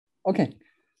Okay.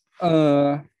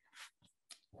 So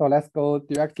let's go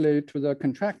directly to the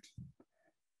contract.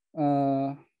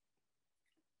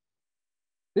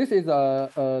 This is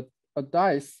a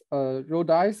dice, roll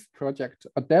dice project,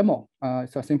 a demo.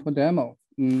 It's a simple demo.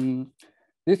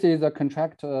 This is a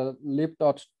contract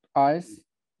lib.ice.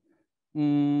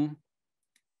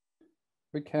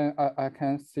 We can I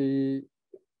can see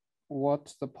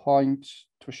what's the point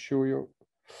to show you.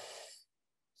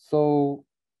 So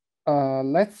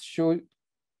let's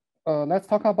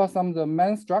talk about some of the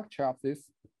main structure of this.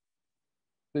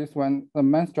 This one, the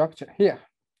main structure here,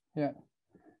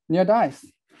 near dice.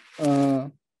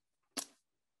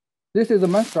 This is the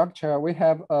main structure. We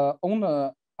have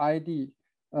owner ID.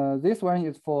 This one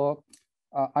is for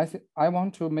I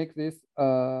want to make this.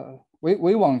 We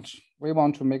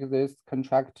want to make this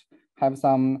contract have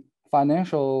some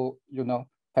financial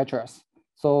features.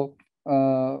 So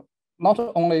not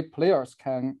only players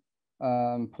can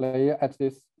play at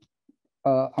this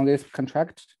on this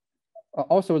contract,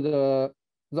 also the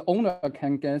owner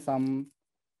can get some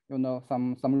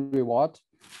some reward.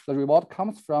 The reward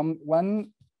comes from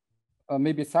when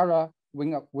maybe Sarah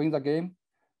win the game.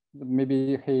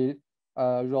 Maybe he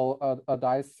roll a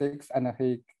dice 6 and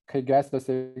he gets the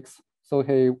 6, so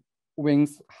he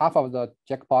wins half of the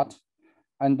jackpot,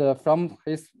 and from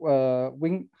his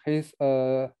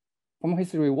from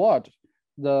his reward,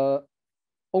 the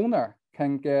owner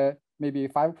can get maybe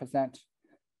 5%.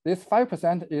 This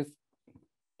 5% is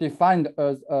defined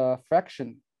as a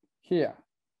fraction here,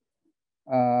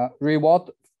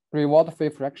 reward fee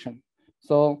fraction.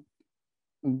 So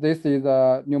this is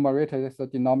a numerator, this is a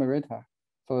denominator.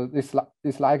 So this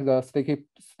is like the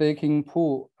staking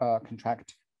pool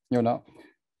contract,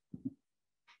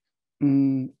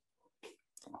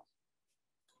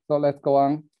 So let's go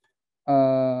on.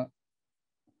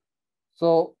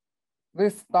 So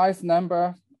this dice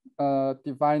number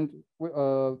defined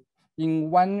in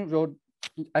one roll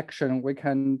action, we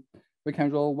can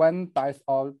roll one dice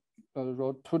or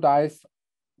roll 2 dice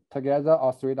together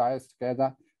or 3 dice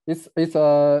together. It's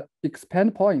a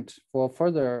expand point for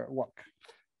further work.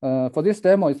 For this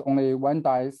demo, it's only 1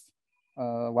 dice,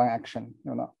 1 action.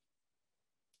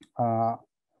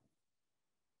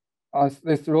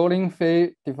 This rolling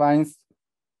fee defines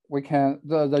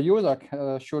the user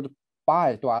should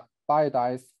buy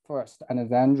dice first and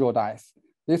then roll dice.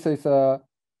 This is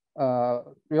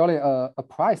really a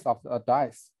price of a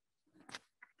dice.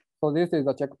 So this is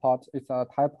a jackpot. It's a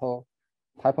typo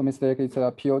mistake. It's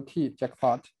a POT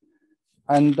jackpot,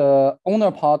 and the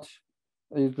owner part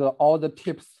is all the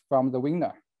tips from the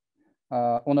winner.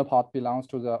 Owner part belongs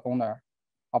to the owner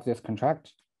of this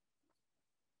contract.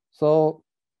 So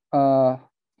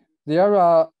there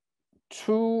are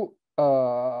two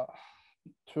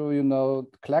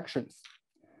collections.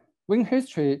 Win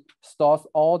history stores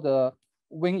all the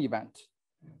win event.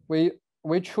 We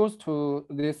choose to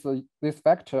this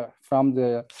factor from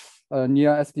the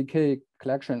near SDK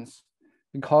collections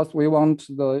because we want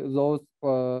those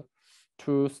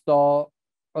to store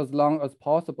as long as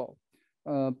possible.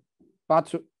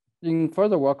 But in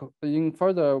further work,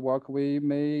 we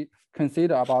may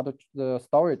consider about the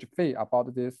storage fee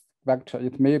about this vector.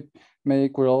 It may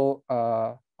grow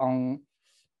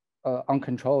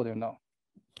uncontrolled,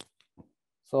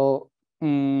 So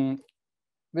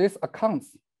this account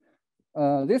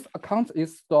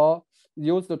is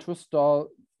used to store,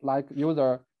 like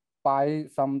user buy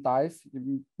some dice,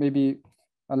 maybe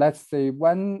let's say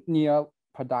 1 near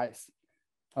per dice.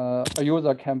 A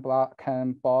user can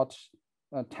bought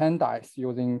 10 dice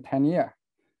using 10 year,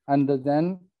 and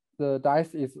then the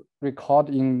dice is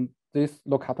recorded in this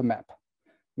lookup map,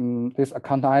 this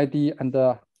account ID and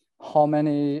how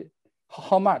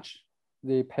much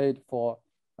they paid for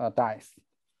dice.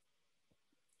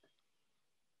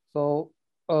 So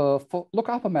for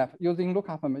lookup map, using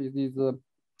lookup map is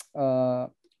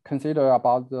consider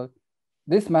about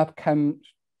this map can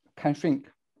shrink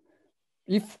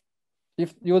if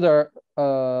user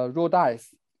roll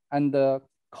dice and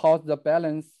cause the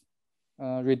balance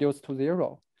reduce to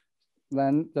 0,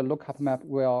 then the lookup map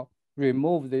will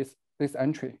remove this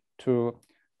entry to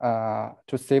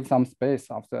save some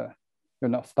space of the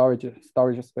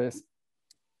storage space.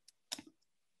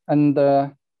 And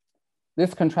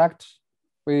this contract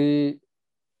we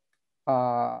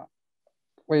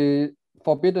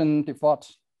forbidden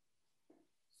default.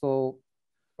 So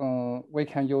we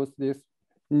can use this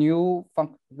new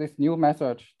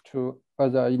method to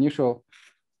the initial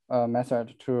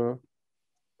method to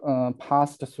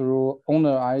pass through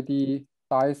owner ID,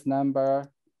 dice number,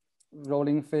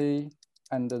 rolling fee,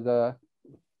 and the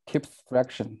tips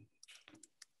fraction.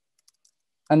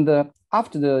 And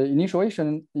after the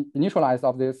initialize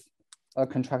of this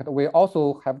contract, we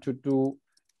also have to do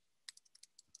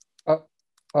an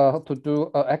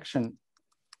action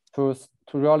to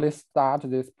really start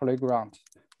this playground.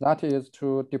 That is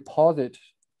to deposit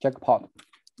jackpot,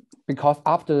 because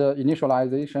after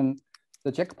initialization,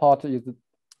 the jackpot is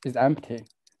empty.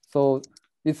 So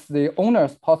it's the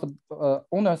owner's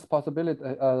possibility,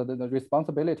 the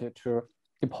responsibility to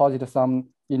deposit some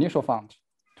initial fund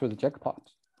to the jackpot.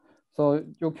 So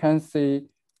you can see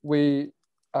we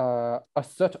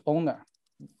assert owner.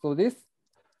 So this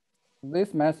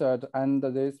method and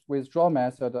this withdraw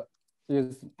method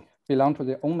belong to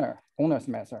the owner's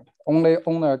method. Only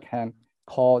owner can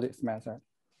call this method.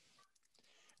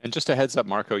 And just a heads up,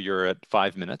 Marco, you're at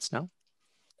 5 minutes now.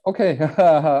 Okay,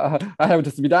 I have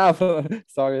to speed up.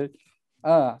 Sorry.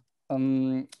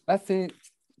 Let's see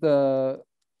the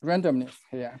randomness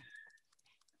here.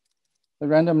 The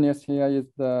randomness here is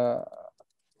the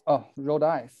roll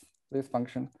dice, this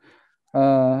function.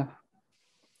 So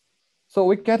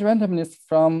we get randomness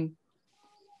from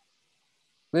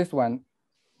this one,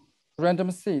 random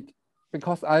seed,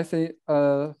 because I think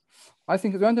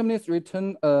randomness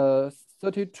return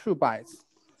 32 bytes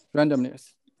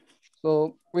randomness.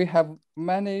 So we have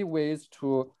many ways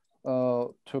to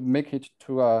make it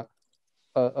to a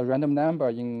random number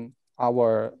in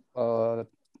our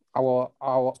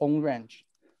own range.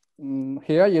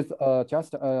 Here is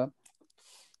just a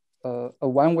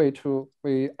one way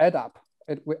we add up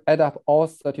all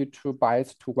 32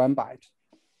 bytes to 1 byte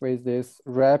with this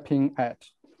wrapping add,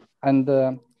 and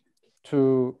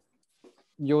to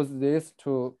use this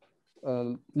to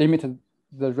limit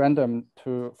the random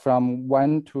from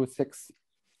 1 to 6.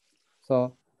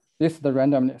 So this is the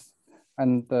randomness.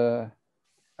 And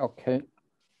okay.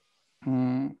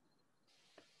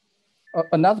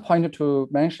 Another point to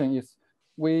mention is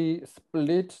we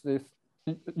split this.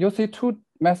 You see two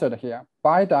methods here,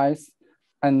 buy dice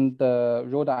and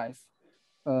roll dice.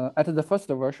 At the first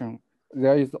version,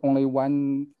 there is only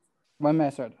one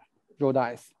method, roll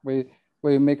dice. We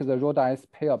make the roll dice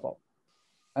payable,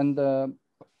 and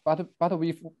but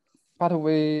we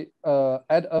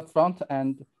add a front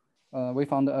end. We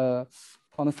found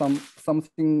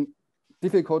something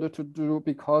difficult to do,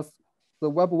 because the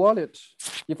web wallet,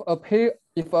 if a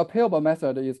payable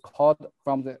method is called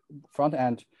from the front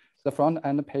end, the front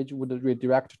end page would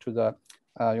redirect to the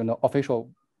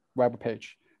official web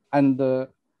page, and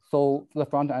so the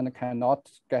front end cannot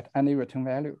get any return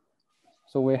value.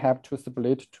 So we have to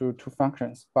split to two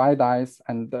functions, buy dice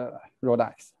and roll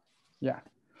dice. Yeah.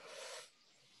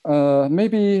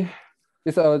 Maybe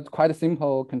it's a quite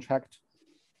simple contract.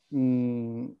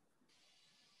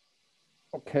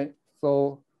 Okay,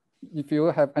 so if you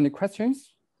have any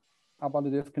questions about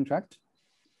this contract.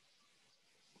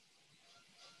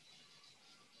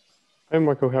 Hey,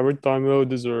 Michael, have we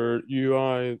downloaded the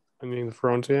UI, I mean the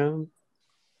front end?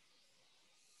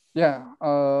 Yeah,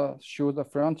 show the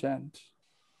front end.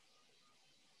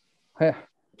 Here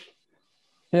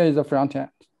is the front end.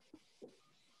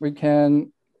 We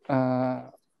can,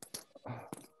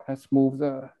 let's move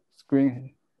the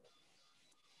screen.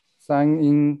 Sign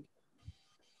in.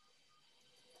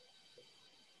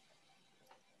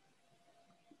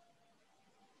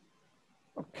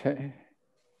 Okay.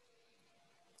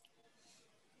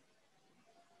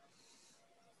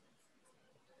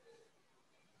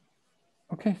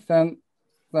 Okay, then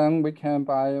we can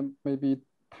buy maybe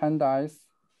 10 dice.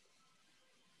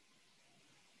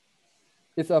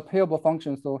 It's a payable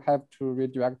function, so have to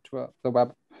redirect to the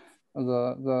web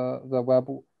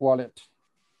wallet.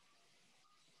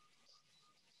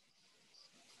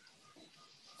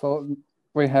 So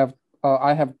we have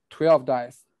I have 12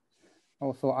 dice.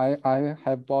 Also, I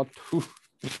have bought 2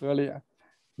 earlier.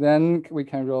 Then we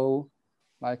can roll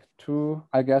like 2,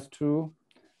 I guess 2,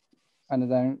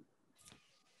 and then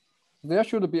there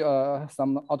should be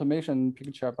some automation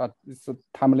picture, but it's a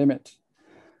time limit.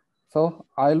 So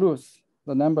I lose.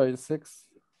 The number is 6.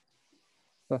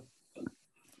 So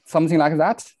something like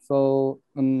that. So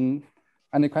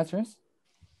any questions?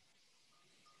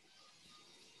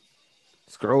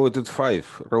 Scroll it at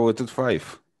 5. Roll it at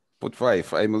 5. Put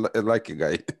 5. I'm a lucky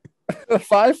guy.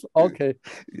 5? Okay.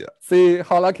 Yeah. See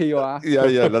how lucky you are.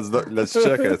 Yeah. Let's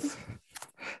check it.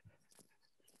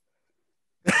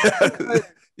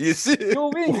 You see?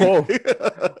 You win. Whoa.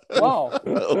 Wow.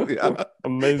 Oh, yeah.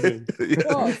 Amazing.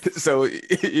 Yeah. Wow. So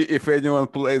if anyone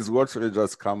plays Watcher,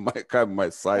 just come my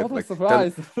side. What a like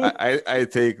surprise. I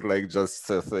take like just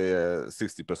say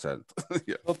 60%.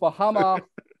 Yeah. So Bahama,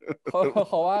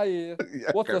 Hawaii.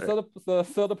 Yeah, What's the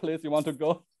third place you want to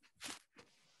go?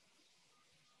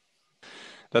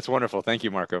 That's wonderful. Thank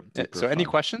you, Marco. So any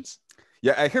questions?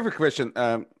 Yeah, I have a question.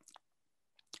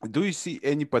 Do you see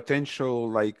any potential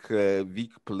like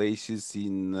weak places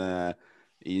in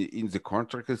the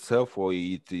contract itself, or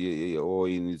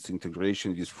in its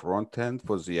integration with front end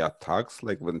for the attacks,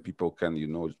 like when people can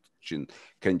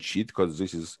can cheat, because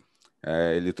this is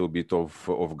a little bit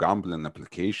of gambling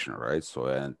application, right? So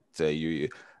and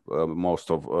most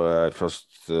of first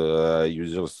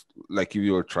users, like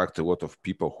you attract a lot of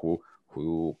people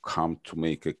who come to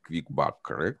make a quick buck,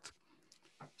 correct?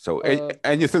 So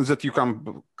anything that you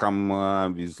come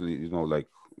with,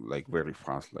 like very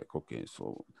fast, like, okay,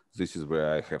 so this is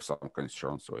where I have some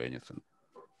concerns or anything.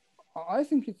 I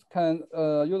think it can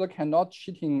user cannot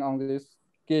cheating on this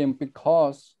game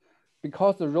because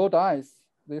the roll dice,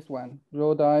 this one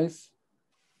roll dice,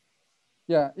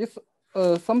 yeah, it's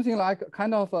something like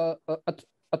kind of a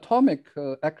atomic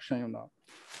action.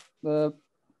 The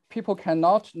people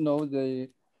cannot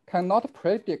cannot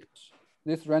predict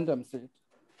this random seed.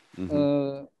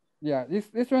 Yeah,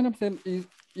 this random seed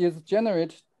is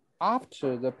generated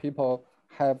after the people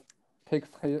have take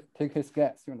his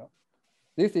guess.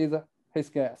 This is his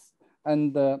guess,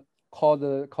 and call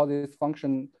this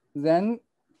function. Then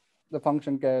the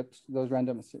function gets the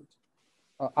random seed.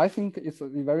 I think it's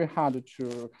very hard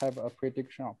to have a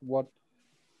prediction of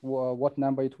what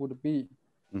number it would be.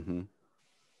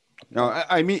 No,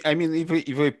 I mean, if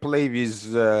we play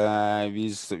with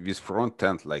front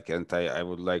end, like, and I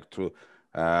would like to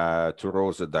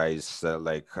roll the dice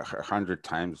like 100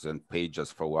 times and pay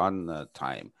just for one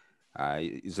time.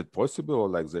 Is it possible, or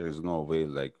like there is no way,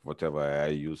 like whatever I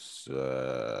use,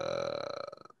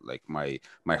 like my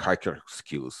hacker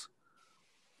skills?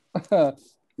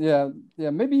 Yeah,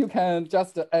 maybe you can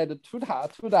just add two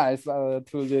dice to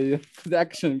the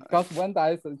action, because one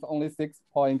dice is only 6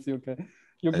 points. You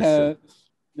can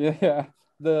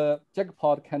the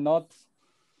jackpot cannot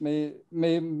may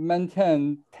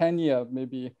maintain 10 years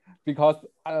maybe, because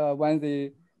when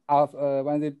they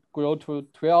grow to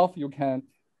 12, you can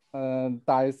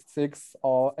dice 6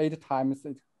 or 8 times.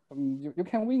 You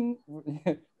can win.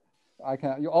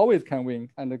 You always can win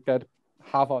and get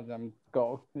half of them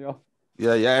go. Yeah.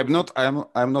 I'm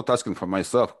not asking for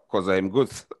myself, because I'm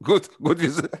good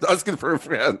with asking for a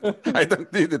friend. I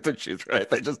don't need it to cheat, right?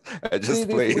 I just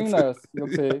play winners.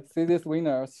 Okay, see these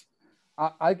winners.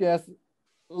 I guess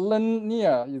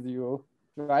Linear is you,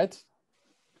 right?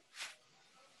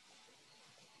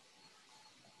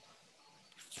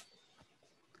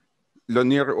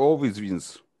 Linear always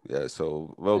wins. Yeah,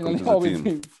 so welcome to the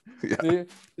team. Yeah.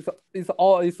 It's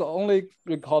only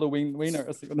recalled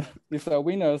winners. It's a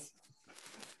winners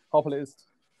top list.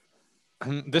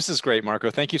 This is great, Marco.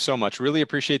 Thank you so much. Really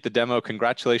appreciate the demo.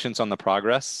 Congratulations on the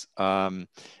progress. And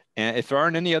if there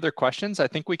aren't any other questions, I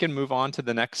think we can move on to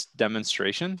the next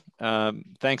demonstration.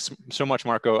 Thanks so much,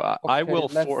 Marco. Okay, I will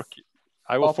fork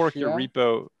your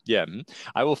repo. Yeah,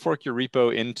 I will fork your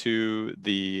repo into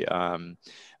the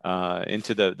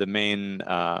main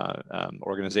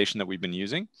organization that we've been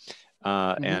using.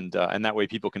 And that way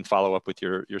people can follow up with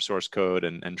your source code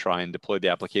and try and deploy the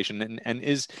application. And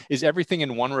is everything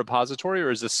in one repository,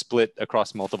 or is this split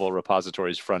across multiple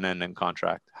repositories, front end and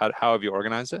contract? How have you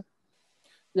organized it?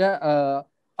 Yeah,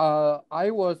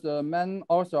 I was the main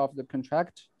author of the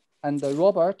contract, and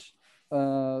Robert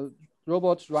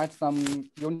write some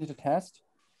unit test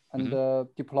and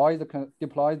deploy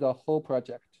the whole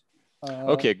project.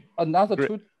 Okay. Another great.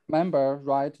 2 members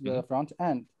write the front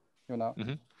end.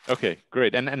 Okay,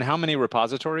 great. And how many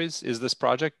repositories is this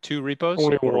project? 2 repos?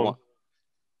 Only or one.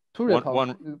 2 repos.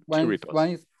 2 repos. One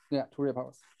is 2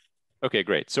 repos. Okay,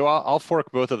 great. So I'll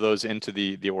fork both of those into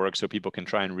the org so people can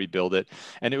try and rebuild it.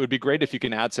 And it would be great if you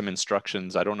can add some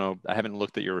instructions. I don't know, I haven't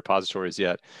looked at your repositories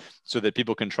yet, so that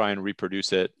people can try and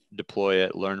reproduce it, deploy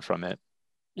it, learn from it.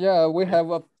 Yeah, we have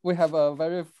a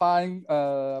very fine,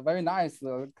 very nice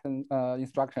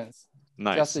instructions.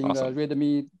 Nice. Just in awesome. the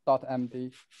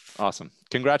readme.md. Awesome.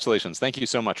 Congratulations. Thank you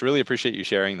so much. Really appreciate you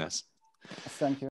sharing this. Thank you.